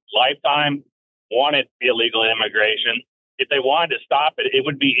my lifetime wanted illegal immigration. If they wanted to stop it, it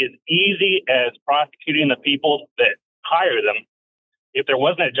would be as easy as prosecuting the people that hire them. If there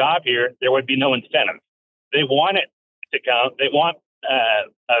wasn't a job here, there would be no incentive. They want it to come. They want a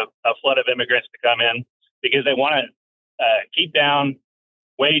flood of immigrants to come in because they want to keep down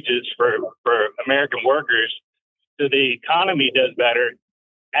wages for American workers so the economy does better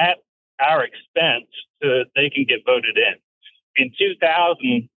at our expense so that they can get voted in. In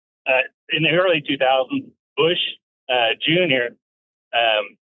 2000, in the early 2000s, Bush Jr.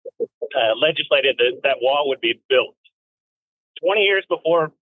 Legislated that wall would be built 20 years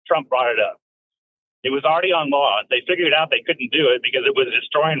before Trump brought it up. It was already on law. They figured out they couldn't do it because it was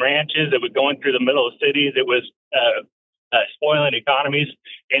destroying ranches. It was going through the middle of cities. It was spoiling economies.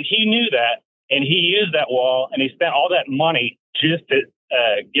 And he knew that. And he used that wall and he spent all that money just to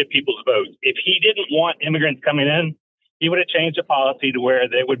get people's votes. If he didn't want immigrants coming in, he would have changed the policy to where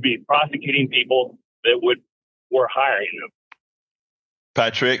they would be prosecuting people that were hiring them.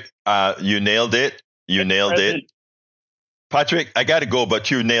 Patrick, you nailed it. You nailed it. Patrick, I got to go,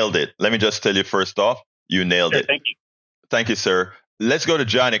 but you nailed it. Let me just tell you first off, you nailed it. Thank you. Thank you, sir. Let's go to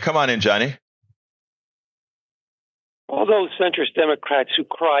Johnny. Come on in, Johnny. All those centrist Democrats who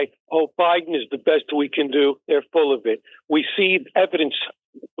cry, oh, Biden is the best we can do, they're full of it. We see evidence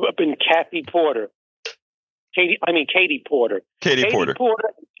up in Katie Porter. Katie Porter. Katie Porter.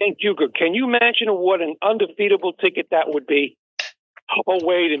 St. Hugo. Can you imagine what an undefeatable ticket that would be? Oh,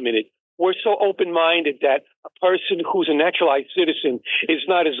 wait a minute. We're so open-minded that a person who's a naturalized citizen is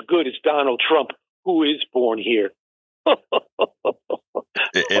not as good as Donald Trump, who is born here.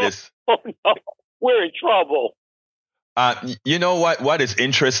 It is. Oh, no. we're in trouble. You know what is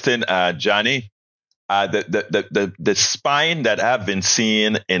interesting, Johnny? The spine that I've been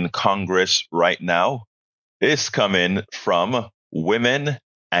seeing in Congress right now is coming from women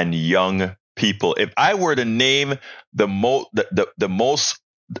and young people. If I were to name the most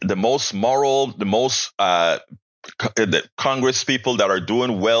moral, the Congress people that are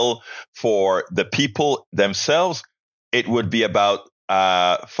doing well for the people themselves, it would be about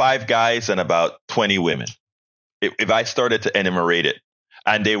 5 guys and about 20 women. If I started to enumerate it,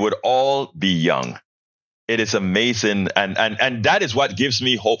 and they would all be young. It is amazing, and that is what gives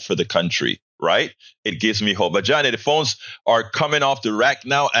me hope for the country, right? It gives me hope. But Johnny, the phones are coming off the rack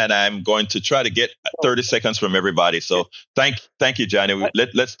now, and I'm going to try to get 30 seconds from everybody. So thank you, Johnny.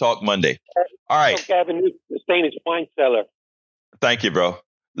 Let's talk Monday. All right. Gavin, stay in his wine cellar. Thank you, bro.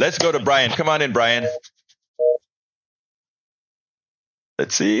 Let's go to Brian. Come on in, Brian.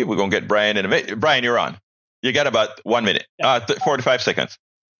 Let's see. We're going to get Brian in a minute. Brian, you're on. You got about 1 minute, 45 seconds.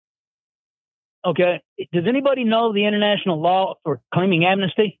 Okay. Does anybody know the international law for claiming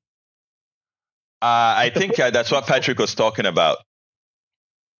amnesty? I think that's what Patrick was talking about.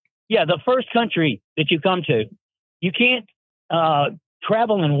 Yeah, the first country that you come to, you can't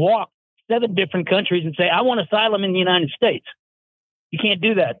travel and walk 7 different countries and say, I want asylum in the United States. You can't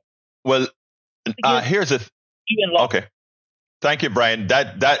do that. Well, here's the okay. Thank you, Brian.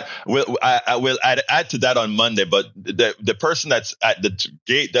 I will add to that on Monday. But the person that's at the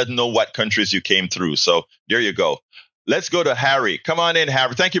gate doesn't know what countries you came through. So there you go. Let's go to Harry. Come on in,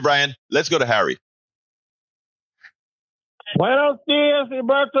 Harry. Thank you, Brian. Let's go to Harry. Buenos dias,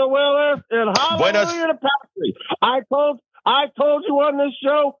 Humberto Willis, and hallelujah to Patrick. I told you on this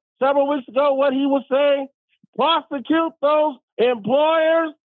show several weeks ago what he was saying. Prosecute those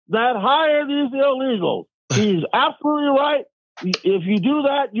employers that hire these illegals. He's absolutely right. If you do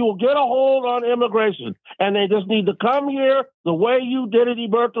that, you will get a hold on immigration. And they just need to come here the way you did it,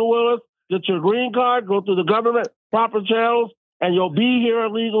 Humberto Willis. Get your green card, go through the government proper channels, and you'll be here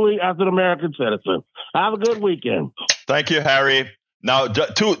illegally as an American citizen. Have a good weekend. Thank you, Harry. Now,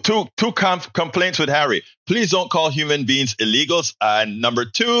 two complaints with Harry. Please don't call human beings illegals. And number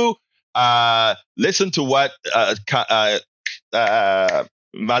 2, listen to what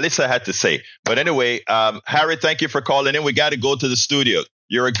Melissa had to say. But anyway, Harry, thank you for calling in. We got to go to the studio.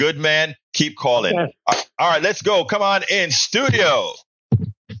 You're a good man. Keep calling. Okay. All right, let's go. Come on in studio.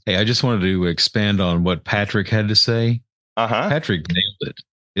 Hey, I just wanted to expand on what Patrick had to say. Patrick nailed it.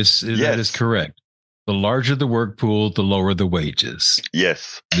 That is correct. The larger the work pool, the lower the wages.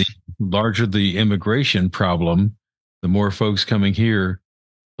 Yes. The larger the immigration problem, the more folks coming here,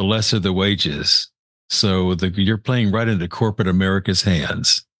 the lesser the wages. So you're playing right into corporate America's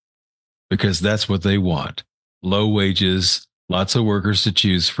hands because that's what they want. Low wages, lots of workers to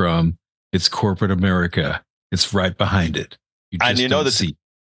choose from. It's corporate America. It's right behind it. And you know,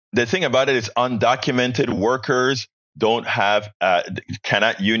 the thing about it is undocumented workers don't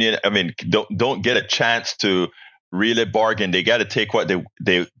cannot union. I mean, don't get a chance to really bargain. They got to take what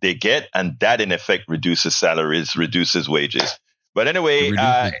they get. And that in effect reduces salaries, reduces wages. But anyway,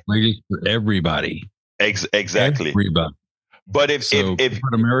 wages for everybody. Exactly. Everybody. But if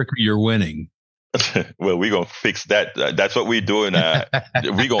America, you're winning. Well, we're gonna fix that. That's what we're doing.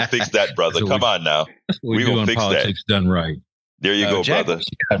 We're gonna fix that, brother. So Come on now. We're gonna fix politics that. Done right. There you go, Jack, brother.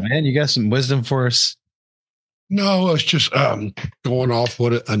 Man, you got some wisdom for us? No, it's just going off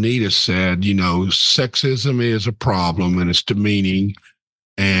what Anita said. You know, sexism is a problem and it's demeaning.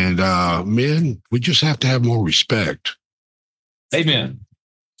 And men, we just have to have more respect. Amen.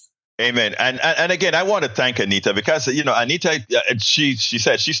 Amen. And again, I want to thank Anita because, you know, Anita, she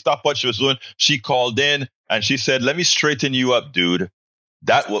said she stopped what she was doing. She called in and she said, let me straighten you up, dude.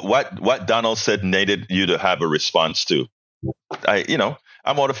 That what Donald said needed you to have a response to.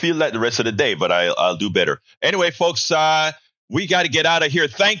 I'm going to feel that the rest of the day, but I'll do better. Anyway, folks, we got to get out of here.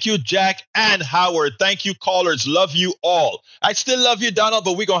 Thank you, Jack and Howard. Thank you, callers. Love you all. I still love you, Donald,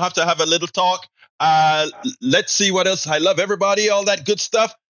 but we're going to have a little talk. Let's see what else. I love everybody, all that good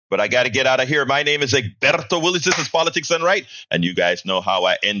stuff. But I got to get out of here. My name is Egberto Willis. This is Politics Done Right. And you guys know how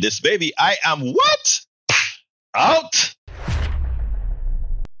I end this, baby. I am what? Out.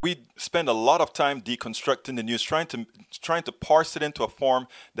 We spend a lot of time deconstructing the news, trying to parse it into a form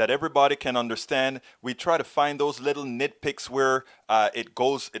that everybody can understand. We try to find those little nitpicks where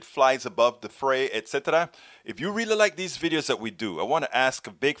it flies above the fray, etc. If you really like these videos that we do, I want to ask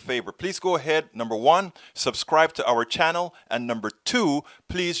a big favor. Please go ahead. Number 1, subscribe to our channel. And number 2,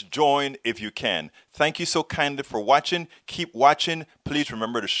 please join if you can. Thank you so kindly for watching. Keep watching. Please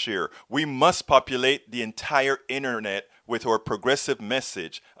remember to share. We must populate the entire internet with our progressive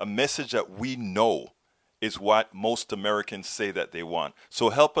message, a message that we know is what most Americans say that they want. So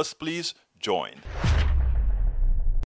help us, please join.